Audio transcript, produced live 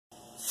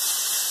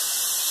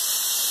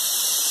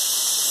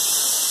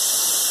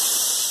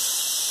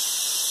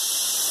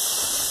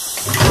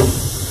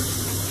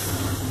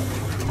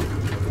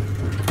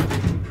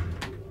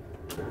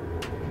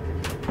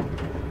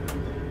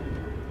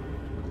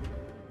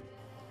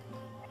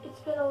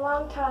It's been a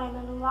long time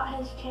and a lot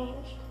has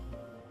changed.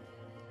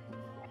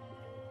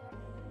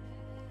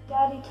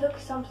 Daddy took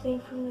something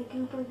from the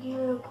Guper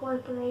Gearo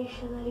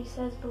corporation that he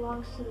says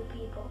belongs to the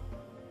people.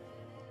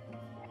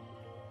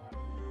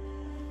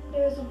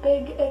 There was a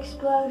big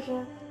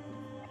explosion.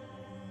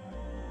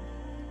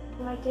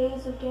 My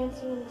days of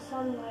dancing in the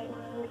sunlight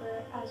were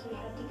over as we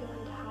had to go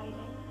into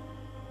hiding.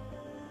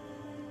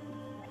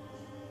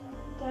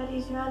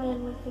 Daddy's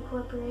run-in with the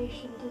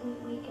corporation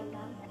didn't weaken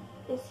them.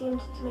 It seemed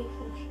to make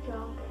them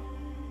stronger.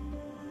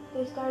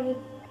 They started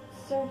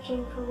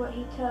searching for what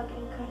he took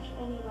and crushed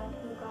anyone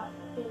who got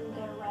in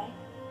their way.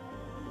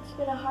 It's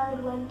been a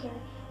hard winter,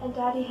 and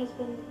Daddy has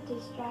been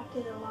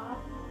distracted a lot.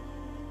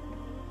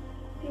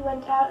 He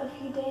went out a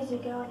few days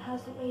ago and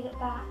hasn't made it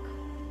back.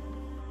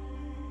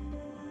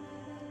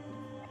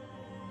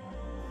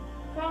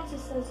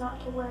 Francis says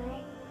not to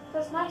worry.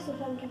 That's nice of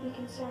him to be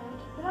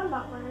concerned, but I'm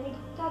not worried.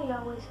 Daddy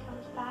always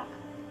comes back.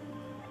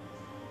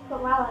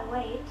 But while I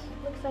wait,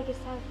 looks like it's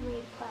time for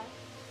me to play.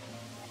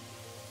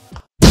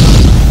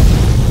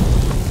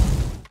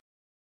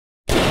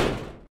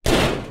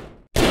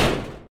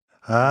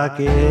 I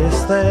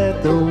guess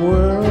that the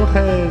world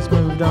has